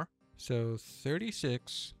 24. So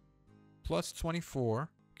 36 plus 24.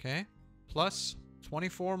 Okay. Plus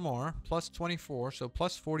 24 more. Plus 24. So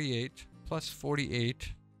plus 48. Plus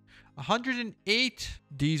 48. 108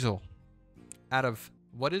 diesel. Out of,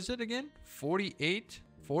 what is it again?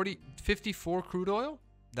 54 crude oil?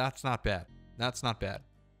 That's not bad. That's not bad.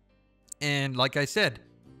 And like I said,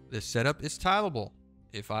 this setup is tileable.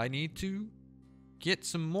 If I need to get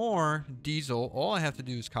some more diesel, all I have to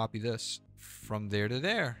do is copy this from there to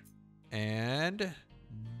there. And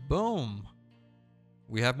boom.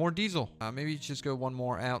 We have more diesel. Maybe just go one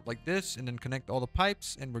more out like this and then connect all the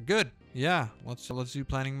pipes and we're good. Yeah, let's do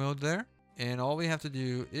planning mode there. And all we have to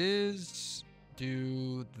do is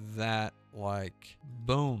do that like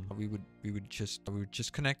boom. We would just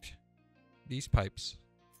connect these pipes.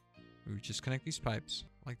 We would just connect these pipes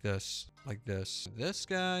like this, like this. This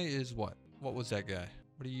guy is what? What was that guy?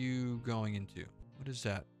 What are you going into? What is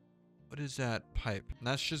that? What is that pipe? And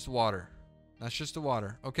that's just water. That's just the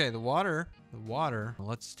water. Okay, the water.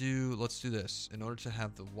 Let's do this in order to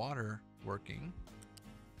have the water working.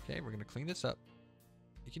 Okay, we're gonna clean this up.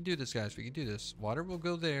 We can do this, guys. We can do this. Water will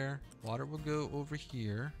go there. Water will go over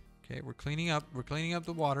here. Okay, we're cleaning up. We're cleaning up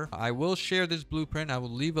the water. I will share this blueprint. I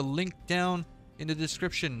will leave a link down in the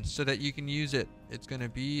description so that you can use it. It's gonna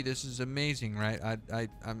be, this is amazing, right?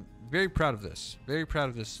 I'm very proud of this. Very proud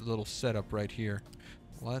of this little setup right here.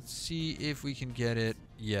 Let's see if we can get it.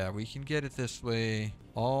 Yeah, we can get it this way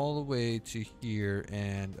all the way to here,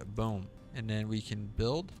 and boom. And then we can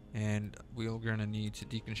build, and we're gonna need to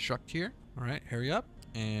deconstruct here. All right, hurry up,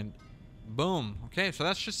 and boom. Okay, so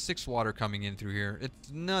that's just 6 water coming in through here.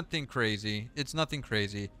 It's nothing crazy. It's nothing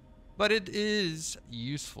crazy, but it is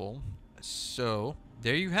useful. So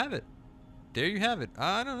there you have it. There you have it.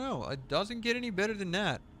 I don't know. It doesn't get any better than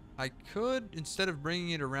that. I could, instead of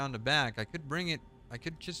bringing it around the back, I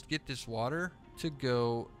could just get this water to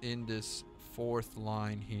go in this 4th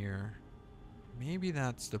line here. Maybe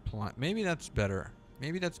that's the plan. Maybe that's better.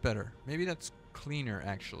 Maybe that's better. Maybe that's cleaner,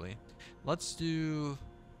 actually. Let's do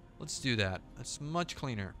that. That's much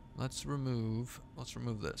cleaner. Let's remove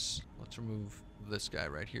this. Let's remove this guy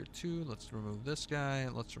right here too. Let's remove this guy.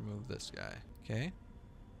 Let's remove this guy. Okay.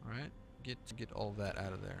 All right. Get all that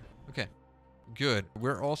out of there. Okay. Good.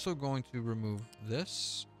 We're also going to remove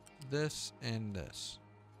this, and this.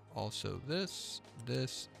 Also this,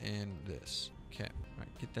 and this. Okay. All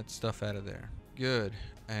right. Get that stuff out of there. Good.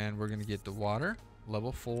 And we're gonna get the water,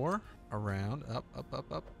 level 4, around, up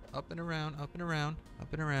and around, up and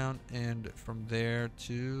around, and from there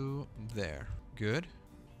to there. Good.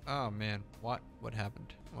 Oh man, what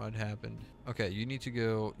happened? What happened? Okay, you need to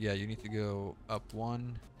go, yeah, you need to go up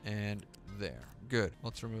 1 and there. Good.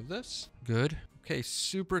 Let's remove this. Good. Okay,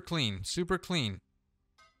 super clean, super clean.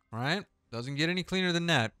 All right, doesn't get any cleaner than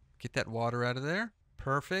that. Get that water out of there.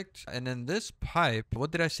 Perfect. And then this pipe, what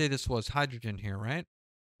did I say this was? Hydrogen here, right?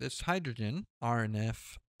 This hydrogen,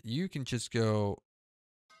 RNF, you can just go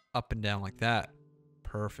up and down like that.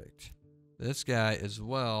 Perfect. This guy as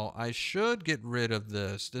well. I should get rid of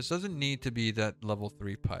this. This doesn't need to be that level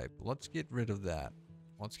 3 pipe. Let's get rid of that.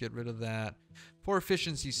 Let's get rid of that. For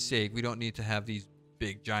efficiency's sake, we don't need to have these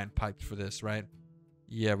big giant pipes for this, right?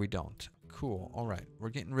 Yeah, we don't. Cool. All right. We're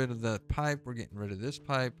getting rid of the pipe. We're getting rid of this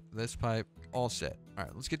pipe. All set. All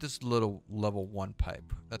right. Let's get this little level 1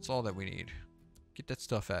 pipe. That's all that we need. Get that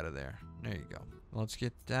stuff out of there. There you go. Let's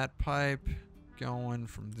get that pipe going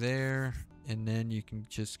from there. And then you can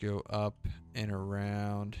just go up and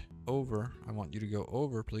around. Over. I want you to go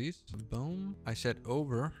over, please. Boom. I said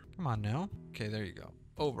over. Come on now. Okay, there you go.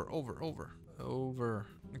 Over.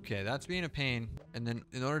 Okay, that's being a pain. And then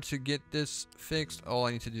in order to get this fixed, all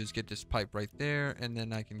I need to do is get this pipe right there. And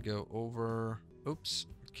then I can go over. Oops.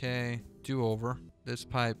 Okay. Do over. This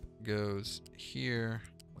pipe goes here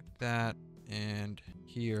like that. And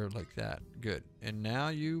here like that. Good. And now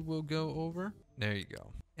you will go over. There you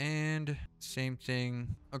go. And same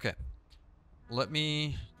thing. Okay. Let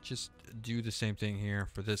me just do the same thing here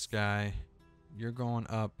for this guy. You're going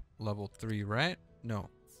up level 3, right? No,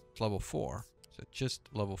 it's level 4. So just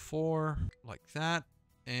level 4 like that.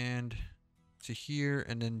 And to here,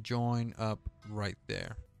 and then join up right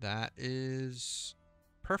there. That is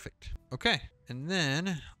perfect. Okay. And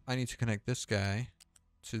then I need to connect this guy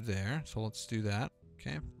to there. So let's do that.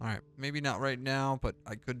 Okay. All right. Maybe not right now, but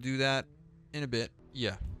I could do that in a bit.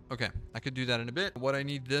 Yeah. Okay. I could do that in a bit. What I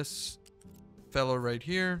need this fellow right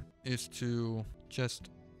here is to just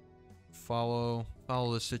follow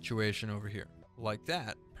the situation over here like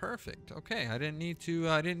that. Perfect. Okay. I didn't need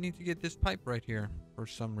to get this pipe right here for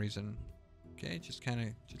some reason. Okay. Just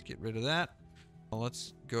get rid of that. Well,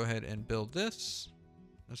 let's go ahead and build this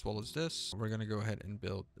as well as this. We're going to go ahead and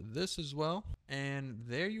build this as well. And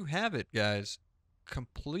there you have it, guys.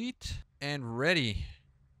 Complete and ready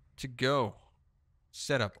to go.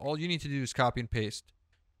 Setup. All you need to do is copy and paste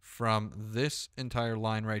from this entire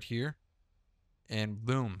line right here. And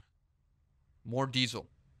boom. More diesel.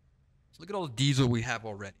 So look at all the diesel we have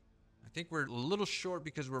already. I think we're a little short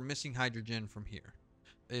because we're missing hydrogen from here.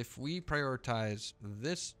 If we prioritize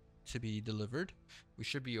this to be delivered, we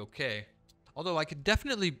should be okay. Although I could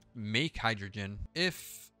definitely make hydrogen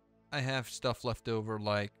if I have stuff left over,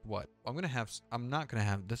 like what?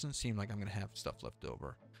 Doesn't seem like I'm going to have stuff left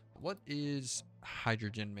over. What is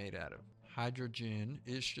hydrogen made out of? Hydrogen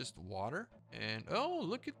is just water. And oh,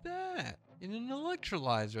 look at that. In an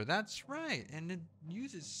electrolyzer. That's right. And it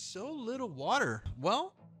uses so little water.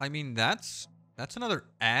 Well, I mean, that's another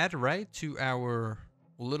add, right, to our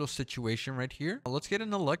little situation right here. Let's get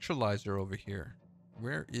an electrolyzer over here.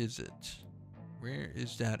 Where is it? Where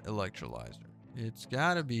is that electrolyzer? It's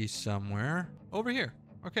got to be somewhere over here.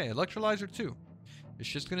 Okay, electrolyzer 2. It's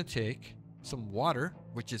just going to take some water,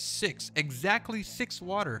 which is exactly 6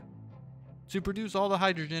 water, to produce all the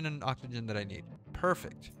hydrogen and oxygen that I need.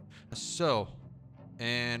 Perfect. So,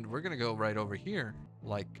 and we're going to go right over here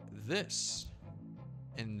like this.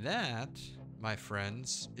 And that my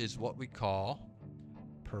friends, is what we call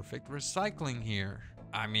perfect recycling here.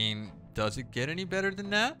 I mean, does it get any better than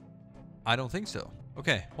that? I don't think so.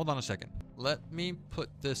 Okay, hold on a second. Let me put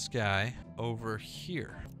this guy over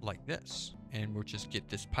here like this. And we'll just get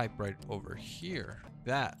this pipe right over here.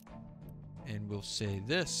 That. And we'll say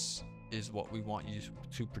this is what we want you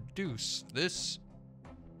to produce. This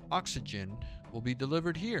oxygen will be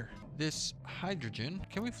delivered here. This hydrogen,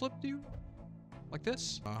 can we flip you like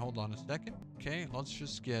this? Hold on a second. Okay, let's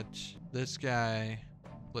just get this guy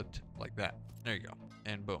flipped like that. There you go.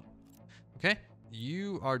 And boom. Okay,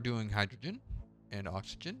 you are doing hydrogen and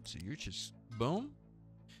oxygen. So you're just boom.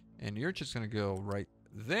 And you're just going to go right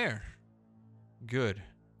there. Good.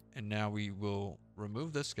 And now we will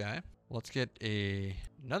remove this guy. Let's get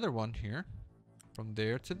another one here from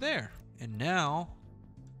there to there. And now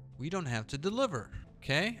we don't have to deliver.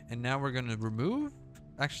 Okay, and now we're going to remove.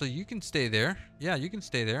 Actually, you can stay there. Yeah, you can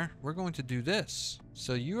stay there. We're going to do this.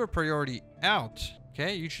 So you are priority out.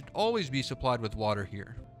 Okay, you should always be supplied with water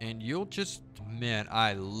here. And you'll just, man,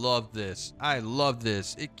 I love this. I love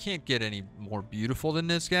this. It can't get any more beautiful than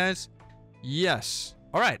this, guys. Yes.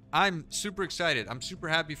 All right, I'm super excited. I'm super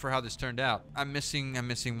happy for how this turned out. I'm missing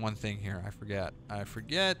one thing here. I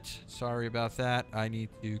forget. Sorry about that. I need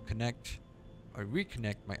to connect or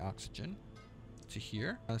reconnect my oxygen to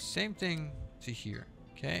here. Same thing to here.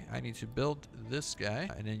 Okay, I need to build this guy,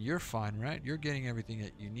 and then you're fine, right? You're getting everything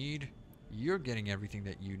that you need. You're getting everything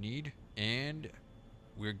that you need, and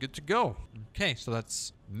we're good to go. Okay, so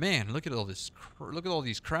that's, man, look at all this. Look at all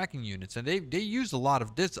these cracking units, and they use a lot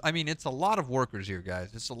of this. I mean, it's a lot of workers here,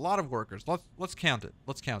 guys. It's a lot of workers. Let's count it.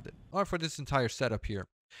 Let's count it. Or for this entire setup here,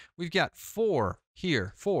 we've got 4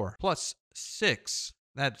 here. 4 plus 6.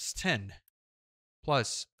 That's 10.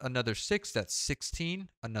 Plus another 6, that's 16.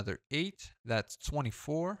 Another 8, that's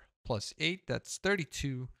 24. Plus 8, that's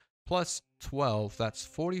 32. Plus 12, that's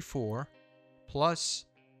 44. Plus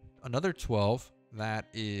another 12, that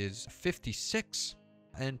is 56.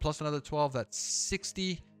 And plus another 12, that's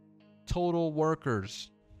 60 total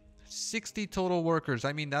workers. 60 total workers.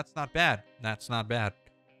 I mean, that's not bad. That's not bad.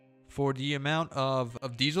 For the amount of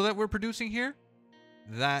diesel that we're producing here,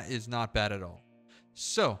 that is not bad at all.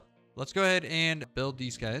 So let's go ahead and build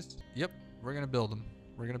these guys. Yep, we're going to build them.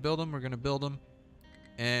 We're going to build them. We're going to build them.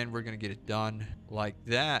 And we're going to get it done like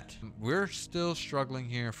that. We're still struggling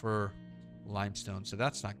here for limestone, so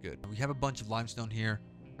that's not good. We have a bunch of limestone here.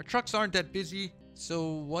 Our trucks aren't that busy. So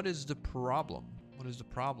what is the problem? What is the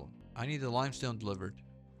problem? I need the limestone delivered.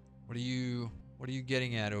 What are you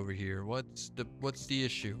getting at over here? What's the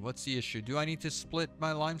issue? What's the issue? Do I need to split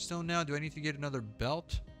my limestone now? Do I need to get another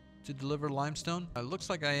belt to deliver limestone? It looks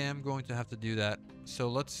like I am going to have to do that. So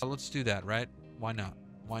let's do that, right? Why not?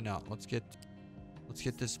 Why not? Let's get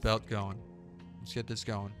this belt going. Let's get this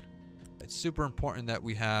going. It's super important that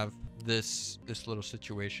we have this little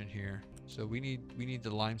situation here. So we need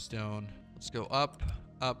the limestone. Let's go up.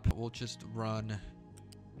 We'll just run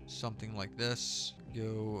something like this.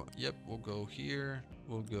 We'll go here.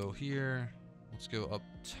 We'll go here. Let's go up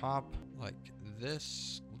top like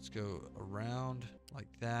this. Let's go around like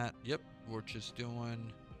that. Yep, we're just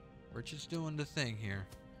doing the thing here.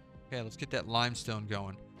 Okay, let's get that limestone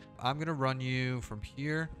going. I'm gonna run you from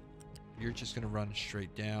here. You're just gonna run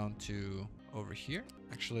straight down to over here.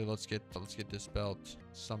 Actually, let's get this belt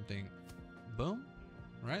something. Boom.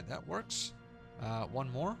 Right, that works. One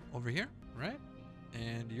more over here, right?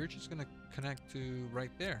 And you're just gonna connect to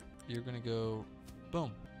right there. You're gonna go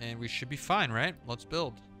boom, and we should be fine, right? Let's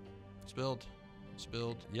build. Let's build. Let's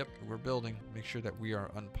build. Yep, we're building. Make sure that we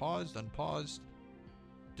are unpaused.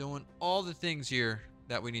 Doing all the things here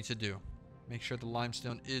that we need to do. Make sure the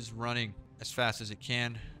limestone is running as fast as it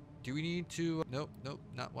can. Do we need to... Nope,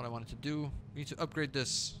 not what I wanted to do. We need to upgrade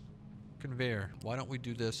this conveyor. Why don't we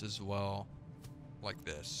do this as well? Like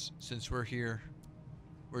this. Since we're here,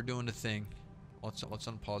 we're doing the thing. Let's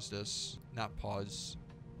unpause this. Not pause.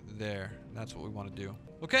 There. That's what we want to do.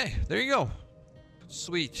 Okay, there you go.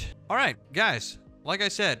 Sweet. All right, guys. Like I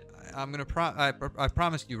said, I'm gonna I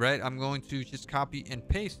promised you, right? I'm going to just copy and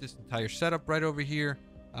paste this entire setup right over here.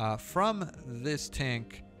 From this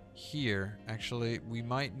tank here, actually, we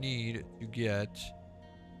might need to get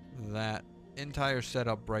that entire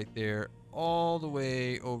setup right there all the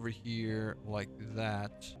way over here like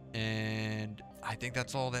that. And I think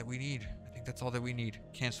that's all that we need.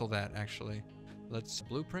 Cancel that, actually. Let's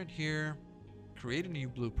blueprint here, create a new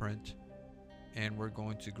blueprint, and we're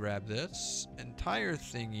going to grab this entire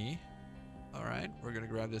thingy. All right, we're gonna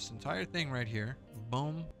grab this entire thing right here.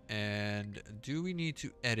 Boom. And do we need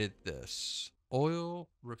to edit this? Oil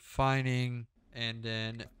refining, and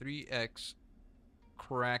then 3x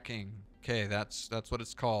cracking. Okay, that's what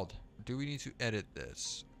it's called. Do we need to edit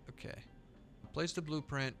this? Okay. Place the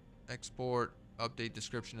blueprint, export, update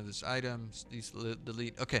description of this item,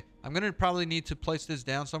 delete. Okay, I'm gonna probably need to place this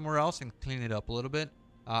down somewhere else and clean it up a little bit,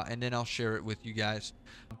 and then I'll share it with you guys.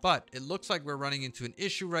 But it looks like we're running into an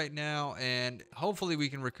issue right now, and hopefully we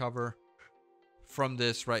can recover from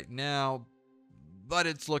this right now, but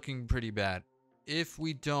it's looking pretty bad. If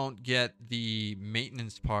we don't get the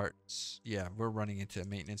maintenance parts, yeah, we're running into a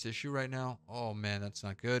maintenance issue right now. Oh man, that's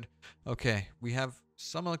not good. Okay, we have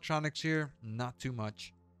some electronics here, not too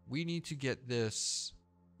much. We need to get this,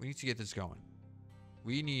 going.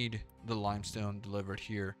 We need the limestone delivered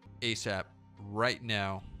here ASAP, right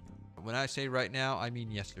now. When I say right now, I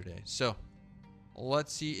mean yesterday. So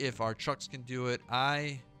let's see if our trucks can do it.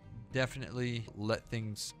 I definitely let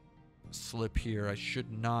things slip here. I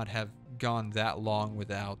should not have gone that long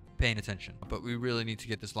without paying attention, but we really need to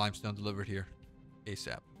get this limestone delivered here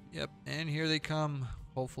ASAP. Yep, and here they come.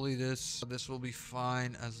 Hopefully this will be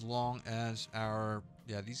fine, as long as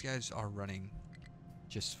these guys are running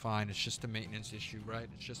just fine. It's just a maintenance issue, right?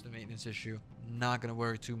 It's just a maintenance issue. Not gonna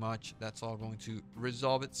worry too much. That's all going to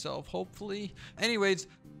resolve itself, hopefully. Anyways,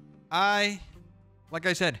 like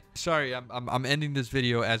I said, sorry, I'm ending this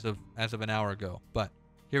video as of an hour ago, but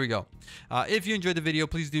here we go. If you enjoyed the video,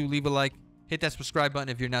 please do leave a like, hit that subscribe button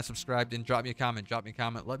if you're not subscribed, and drop me a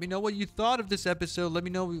comment. Let me know what you thought of this episode. Let me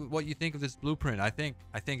know what you think of this blueprint. I think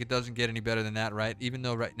it doesn't get any better than that, right? Even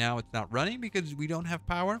though right now it's not running because we don't have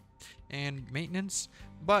power and maintenance,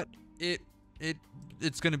 but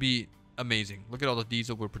it's gonna be amazing. Look at all the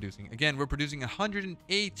diesel we're producing. Again, we're producing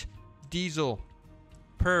 108 diesel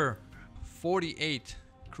per 48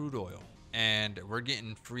 crude oil, and we're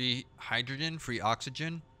getting free hydrogen, free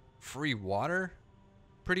oxygen, free water,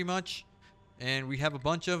 pretty much. And we have a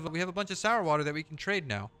bunch of sour water that we can trade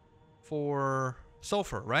now for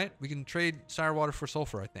sulfur, right? We can trade sour water for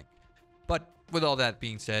sulfur, I think. But with all that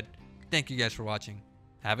being said, thank you guys for watching.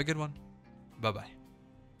 Have a good one. Bye-bye.